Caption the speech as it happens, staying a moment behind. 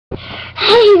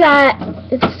Hey guys,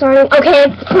 it's starting. Okay,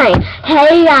 it's playing.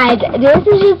 Hey guys, this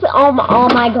is just all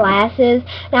my glasses.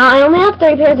 Now I only have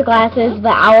 3 pairs of glasses,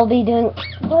 but I will be doing.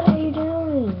 What are you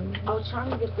doing? I was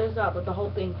trying to get this up, but the whole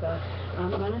thing fell.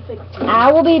 I'm gonna fix it.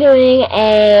 I will be doing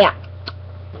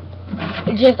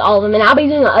just all of them, and I'll be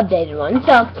doing an updated one.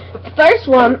 So the first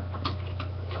one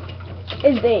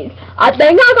is these. I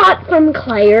think I got from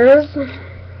Claire's.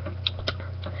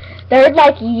 They're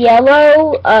like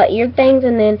yellow ear things,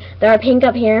 and then they're pink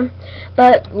up here.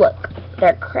 But look,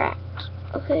 they're cracked.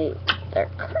 Okay, they're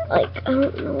like, I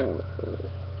don't know.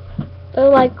 They're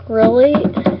like really,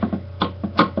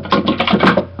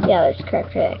 yeah, they're just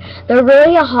cracked right there. They're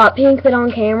really a hot pink, but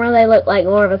on camera they look like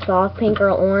more of a soft pink or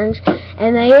orange.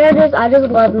 And they are just, I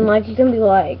just love them. Like, you can be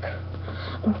like,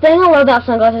 the thing I love about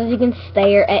sunglasses is you can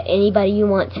stare at anybody you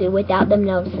want to without them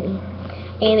noticing.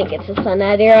 And it gets the sun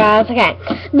out of your eyes. Okay.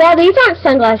 No, these aren't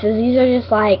sunglasses. These are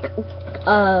just like,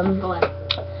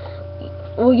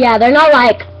 well, yeah, they're not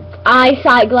like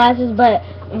eyesight glasses, but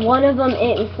one of them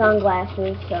isn't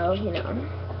sunglasses, so, you know.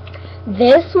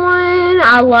 This one,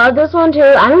 I love this one too.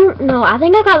 I don't know. I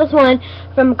think I got this one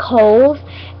from Kohl's.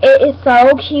 It is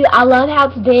so cute. I love how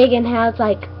it's big and how it's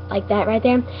like that right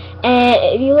there. And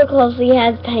if you look closely, it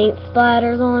has paint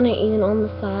splatters on it, even on the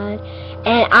side.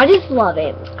 And I just love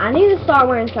it. I need to start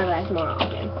wearing sunglasses more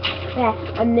often. Okay,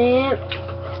 and then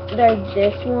there's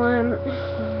this one.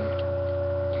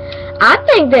 I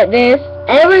think that this,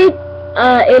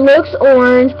 it looks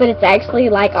orange, but it's actually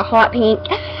like a hot pink.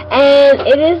 And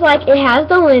it is like, it has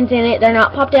the lens in it. They're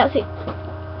not popped out. See,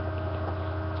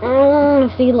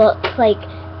 look, like,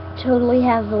 totally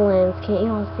has the lens. Can't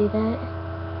you all see that?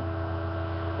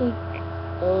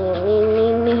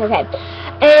 Okay.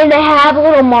 And they have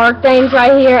little mark things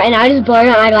right here, and I just blurred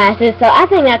out my glasses, so I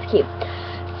think that's cute.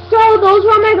 So those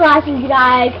were my glasses, you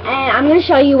guys, and I'm going to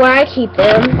show you where I keep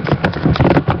them.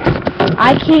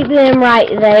 I keep them right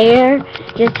there,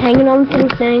 just hanging on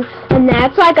something, and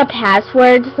that's like a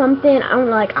password to something. I don't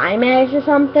know, like iMessage or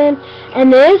something.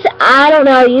 And this, I don't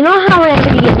know, you know how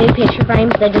whenever you get new picture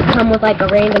frames, they just come with like a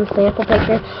random sample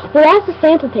picture? Well, that's a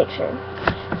sample picture.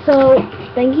 So,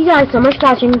 thank you guys so much for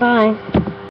watching. Bye.